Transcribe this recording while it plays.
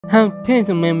How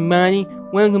tinsome, everybody!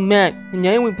 Welcome back.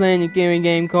 Today we're playing a scary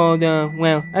game called,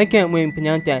 well, I can't really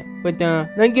pronounce that. But,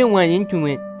 let's get right into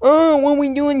it. Oh, what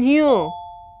we doing here?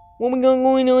 What we got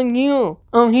going on here?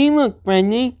 Oh, he look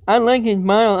friendly. I like his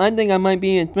smile. I think I might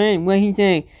be his friend. What he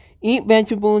say? Eat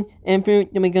vegetables and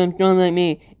fruit to become strong like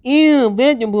me. Ew,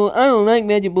 vegetables. I don't like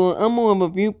vegetables. I'm more of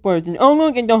a fruit person. Oh,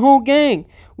 look at the whole gang.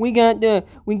 We got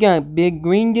big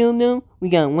green dildo. We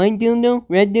got white dildo,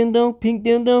 red dildo, pink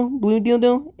dildo, blue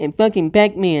dildo, and fucking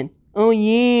Pac-Man. Oh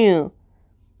yeah.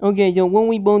 Okay, so what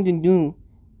we supposed to do?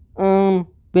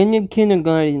 Been in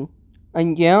kindergarten.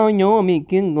 Yeah, I know I'm in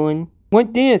kindergarten.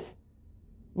 What's this?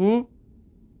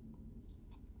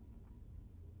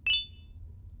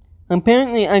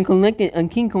 Apparently I collected a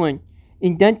key coin.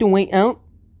 Is that the way out?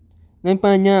 Let's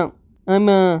find out. I'm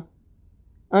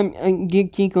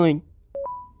get key coin.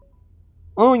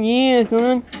 Oh yeah,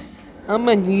 son. I'm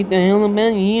about to get the hell up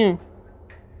out of here.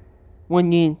 What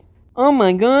is? Oh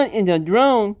my god, it's a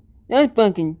drone. That's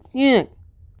fucking sick.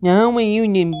 Now how we use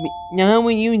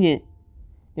it?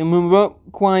 The remote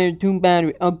requires 2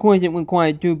 batteries. Of course it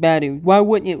requires 2 batteries. Why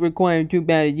wouldn't it require 2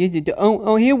 batteries? Is it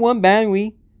here 1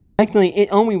 battery. Actually, it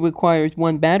only requires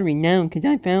 1 battery now because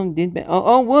I found this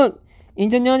oh look!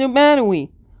 It's another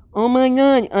battery! Oh my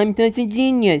god, I'm such a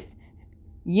genius!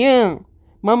 Yeah!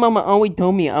 My mama always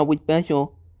told me I was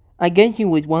special. I guess she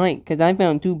was right because I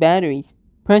found 2 batteries.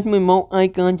 Press remote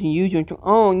icon to use your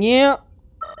oh yeah!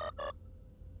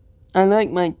 I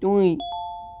like my toy.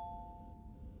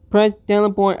 Press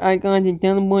teleport icon to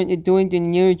teleport the toy to the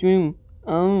nearest room.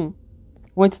 Oh.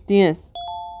 What's this?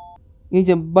 It's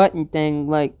a button thing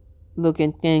like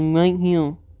looking thing right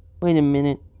here. Wait a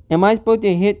minute. Am I supposed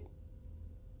to hit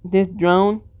this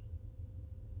drone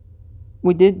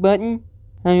with this button?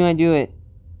 How do I do it?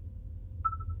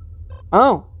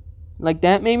 Oh! Like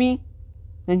that maybe?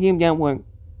 Let's see if that works.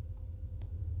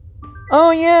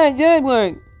 Oh yeah, it did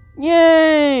work!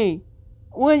 Yay!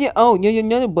 What is it? Oh, there's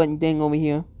another button thing over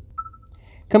here.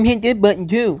 Come hit this button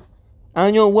too. I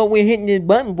don't know what we're hitting this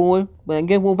button for, but I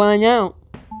guess we'll find out.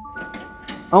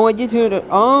 Oh, I just heard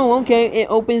oh, okay, it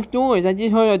opens doors. I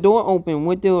just heard a door open.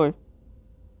 What door?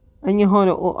 I just heard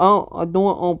a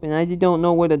door open. I just don't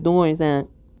know where the door is at.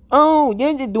 Oh,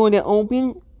 there's a door that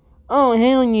opened. Oh,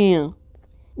 hell yeah.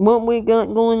 What we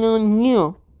got going on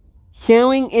here?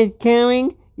 Sharing is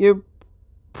caring. Your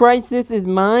priceless is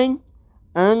mine.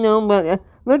 I don't know, but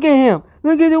look at him.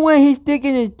 Look at the way he's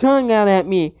sticking his tongue out at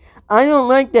me. I don't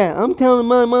like that. I'm telling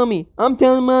my mommy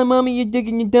you're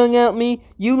sticking your tongue out at me.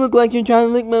 You look like you're trying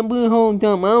to lick my booty hole or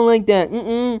something. I don't like that.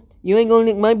 You ain't gonna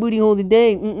lick my booty hole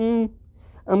today.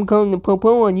 I'm calling the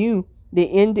popo on you.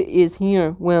 The end is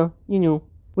here. Well, you know,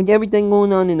 with everything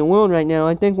going on in the world right now,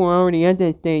 I think we're already at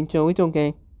that stage, so it's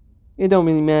okay. It don't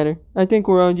really matter. I think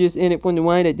we're all just in it for the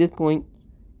ride at this point.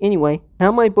 Anyway, how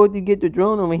am I supposed to get the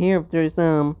drone over here if there's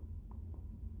some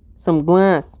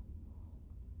glass?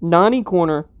 Naughty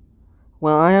corner.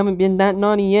 Well, I haven't been that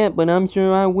naughty yet, but I'm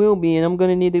sure I will be, and I'm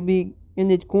gonna need to be in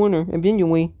this corner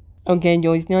eventually. Okay,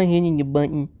 so it's not hitting the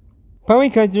button. Probably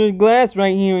because there's glass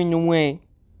right here in the way.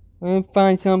 Let's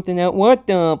find something else. What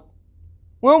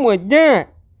was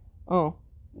that? Oh,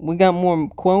 we got more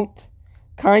quotes.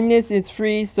 Kindness is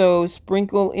free, so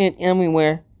sprinkle it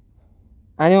everywhere.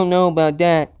 I don't know about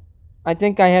that. I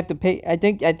think I have to pay. I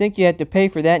think you have to pay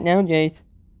for that nowadays.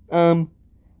 Ooga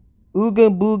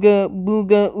booga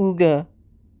booga ooga.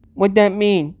 What that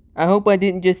mean? I hope I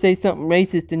didn't just say something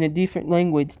racist in a different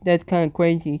language. That's kind of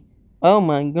crazy. Oh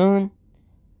my god.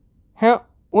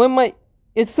 What am I?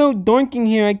 It's so dark in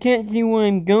here. I can't see where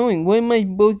I'm going. What am I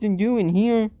supposed to do in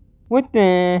here? What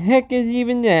the heck is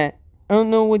even that? I don't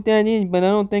know what that is, but I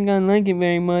don't think I like it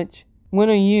very much. What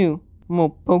are you? I'm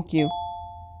gonna poke you.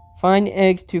 Find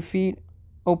eggs to feed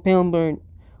Opal bird.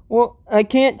 Well, I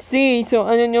can't see, so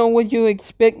I don't know what you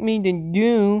expect me to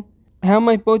do. How am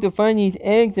I supposed to find these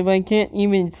eggs if I can't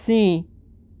even see?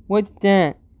 What's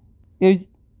that? There's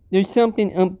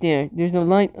something up there. There's a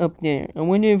light up there. I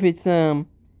wonder if it's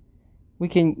we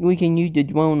can use the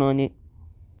drone on it.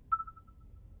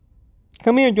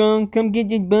 Come here, drone. Come get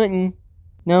this button.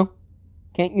 No?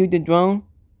 Can't use the drone?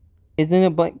 Is it a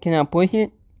button? Can I push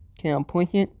it? Can I push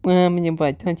it? What happens if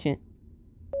I touch it?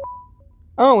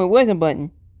 Oh, it was a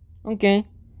button. Okay.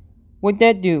 What'd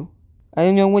that do? I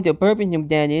don't know what the purpose of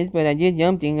that is, but I did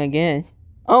something, I guess.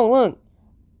 Oh, look!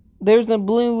 There's a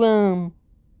blue,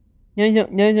 there's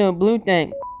a blue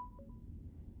thing.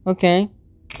 Okay.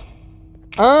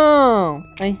 Oh!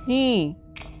 I see.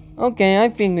 Okay, I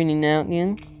figured it out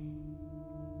then.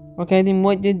 Okay, then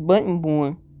what this button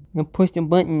for? I'll push the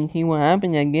button and see what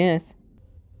happens, I guess.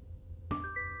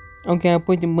 Okay, I'll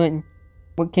push the button.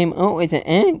 What came? Oh, it's an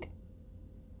egg.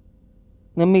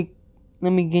 Let me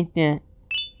get that.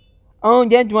 Oh,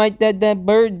 that's right. That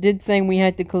bird did say we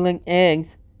had to collect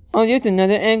eggs. Oh, there's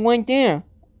another egg right there.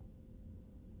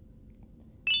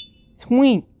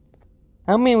 Sweet.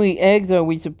 How many eggs are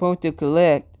we supposed to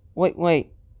collect?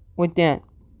 Wait. What's that?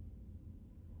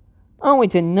 Oh,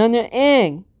 it's another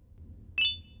egg.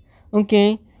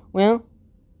 Okay. Well,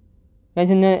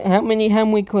 that's another. How many have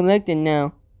we collected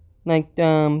now? Like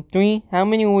 3. How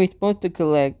many were we supposed to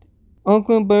collect?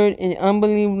 Oakland bird is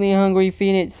unbelievably hungry.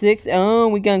 Feed it 6. Oh,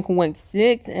 we gotta collect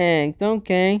 6 eggs.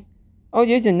 Okay. Oh,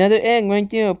 there's another egg right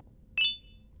there.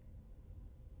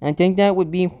 I think that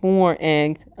would be 4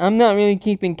 eggs. I'm not really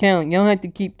keeping count. Y'all have to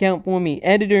keep count for me.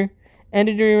 Editor,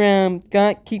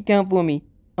 Scott, keep count for me.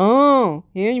 Oh,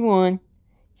 here's one.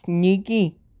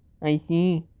 Sneaky. I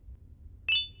see.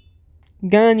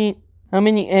 Got it. How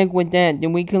many eggs was that? Did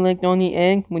we collect all the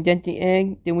eggs? Was that the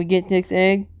egg? Did we get 6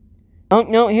 eggs? Oh,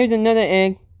 no, here's another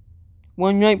egg.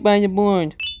 One right by the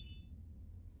board.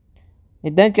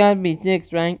 That's gotta be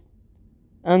 6, right?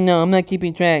 Oh, no, I'm not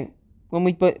keeping track. When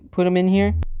we put them in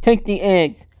here? Take the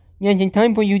eggs. Yes, it's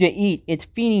time for you to eat. It's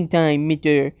feeding time,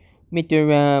 Mr.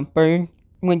 Bird.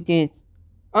 What's this?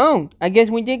 Oh, I guess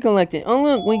we did collect it. Oh,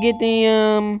 look, we get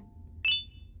the,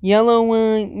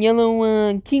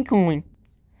 yellow key coin.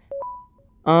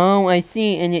 Oh, I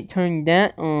see, and it turned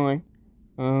that on.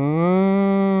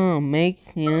 Oh, makes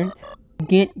sense.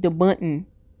 Get the button.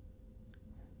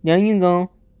 There you go.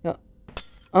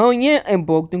 Oh, yeah, I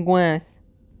broke the glass.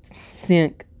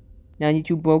 Sink. Now that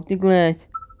you broke the glass,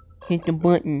 hit the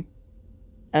button.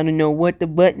 I don't know what the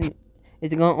button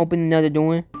is. It gonna open another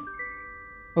door?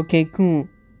 Okay, cool.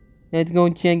 Let's go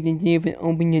check to see if it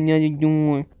opens another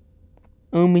door.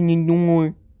 Open the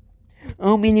door.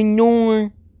 Open the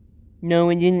door. No,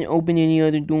 it didn't open any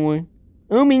other door.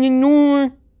 Open the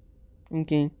door.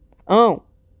 Okay. Oh,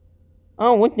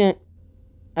 what's that?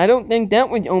 I don't think that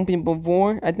was open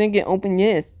before. I think it opened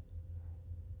this.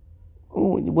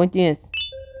 Oh, what's this?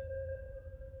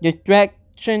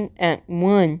 Distraction at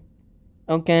 1.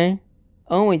 Okay.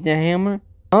 Oh, it's a hammer.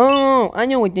 Oh, I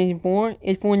know what this is for.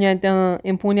 It's for that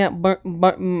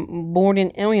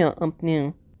boarding area up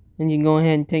there. And you go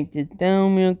ahead and take this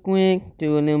down real quick.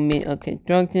 Do a little bit of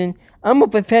construction. I'm a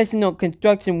professional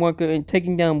construction worker and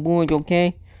taking down boards,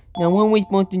 okay? Now what are we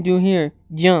supposed to do here?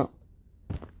 Jump.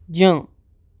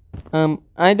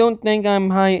 I don't think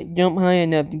jump high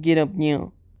enough to get up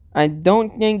there. I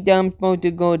don't think that I'm supposed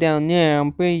to go down there.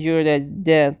 I'm pretty sure that's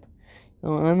death.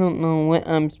 So I don't know what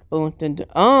I'm supposed to do.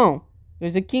 Oh!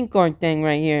 There's a key card thing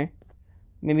right here.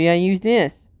 Maybe I use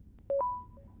this.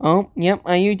 Oh, yep,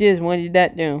 I use this. What did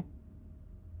that do?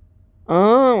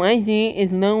 Oh, I see.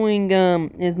 It's lowering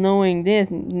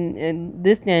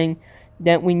this thing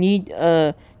that we need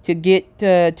to get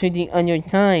to the other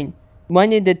side. Why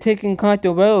did the chicken cross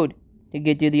the road to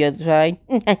get to the other side?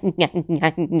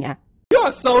 You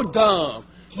are so dumb.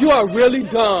 You are really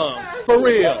dumb. For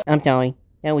real. I'm sorry.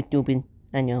 That was stupid.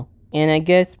 I know. And I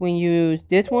guess we use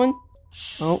this one.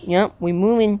 Oh, yep. We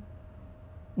moving.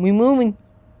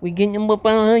 We getting them up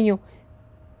behind you.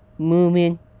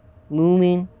 Moving.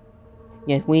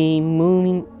 Yes, we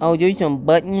moving. Oh, there's some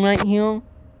buttons right here.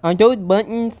 Are those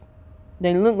buttons?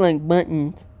 They look like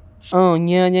buttons. Oh,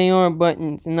 yeah, they are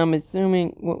buttons. And I'm assuming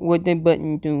what they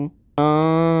buttons do.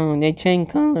 Oh, they change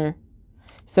color.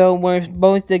 So we're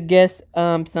supposed to guess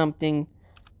something.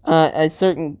 A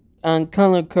certain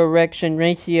color correction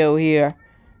ratio here.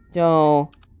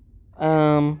 So,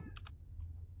 I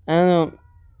don't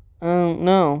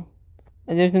know.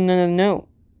 There's another note.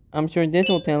 I'm sure this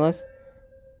will tell us.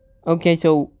 Okay,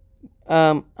 so,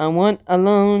 I want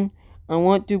alone. I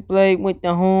want to play with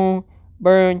the whole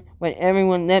bird, but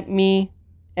everyone let me.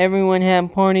 Everyone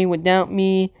have party without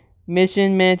me.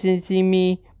 Mission matches see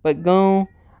me, but go.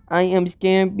 I am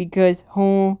scared because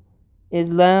hole is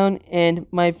loud and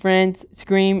my friends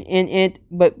scream in it,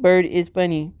 but bird is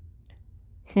funny.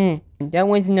 That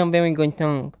wasn't a very good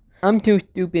song. I'm too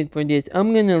stupid for this.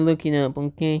 I'm gonna look it up,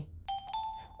 okay?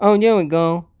 Oh, there we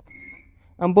go.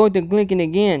 I'm about to click it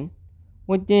again.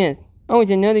 What's this? Oh, it's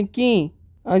another key.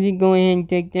 I'll just go ahead and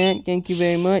take that. Thank you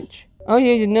very much. Oh,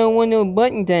 here's another one of those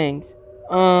button things.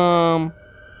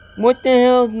 What the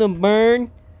hell's the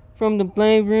bird from the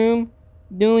playroom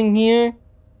doing here?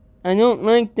 I don't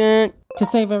like that. To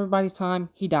save everybody's time,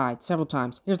 he died several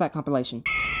times. Here's that compilation.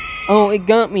 Oh, it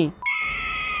got me.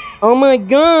 Oh my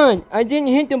god! I didn't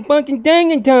hit the fucking thing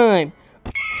in time!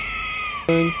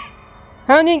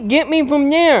 How did it get me from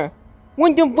there?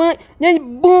 What the fuck? That's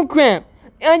bullcrap!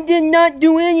 I did not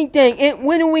do anything! And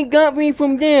what do we got me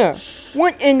from there?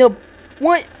 What in the...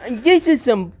 What? This is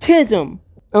some tism!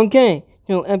 Okay,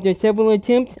 so after several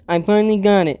attempts, I finally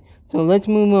got it. So let's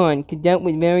move on, cause that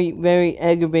was very, very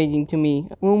aggravating to me.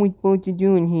 What are we supposed to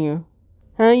do in here?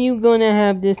 How you gonna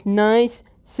have this nice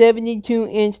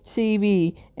 72-inch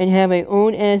TV and have an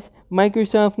own-ass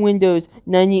Microsoft Windows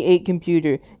 98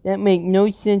 computer? That make no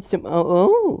sense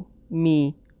to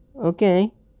me.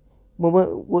 Okay.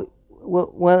 Well,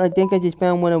 I think I just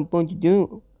found what I'm supposed to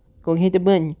do. Go hit the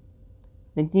button.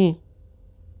 Let's see.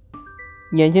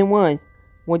 Yes, it was.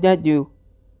 What'd that do?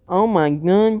 Oh my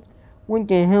god. What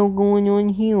the hell going on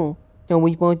here? So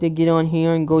we supposed to get on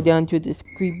here and go down to this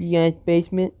creepy ass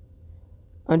basement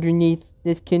underneath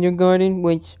this kindergarten,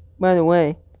 which, by the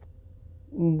way,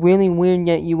 really weird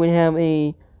that you would have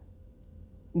a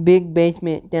big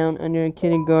basement down under a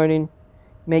kindergarten.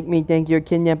 Make me think you're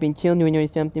kidnapping children or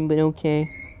something, but okay.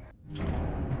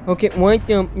 Okay, what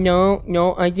the?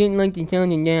 No, I didn't like the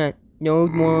sound of that. No,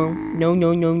 wrong.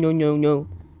 No.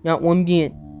 Not one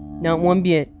bit. Not one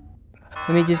bit.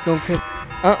 Let me just go quick.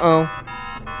 Uh-oh.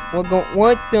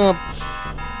 What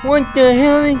the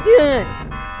hell is that?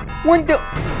 What the,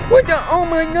 oh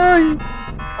my god!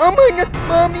 Oh my god,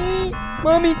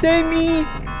 Mommy, save me!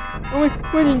 Oh,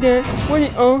 what is that?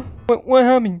 What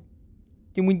happened?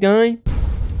 Did we die?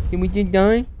 Did we just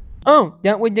die? Oh,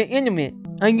 that was the end of it.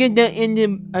 I guess that's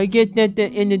the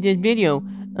end of this video.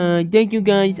 Thank you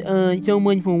guys, so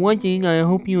much for watching. I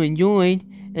hope you enjoyed.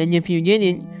 And if you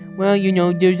didn't, well, you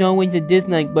know, there's always a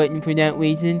dislike button for that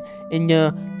reason. And,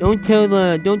 don't tell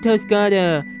Scott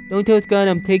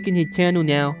I'm taking his channel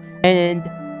now. And,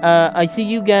 I see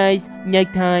you guys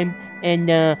next time. And,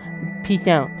 peace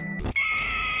out.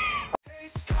 Hey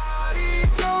Scotty,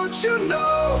 don't you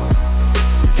know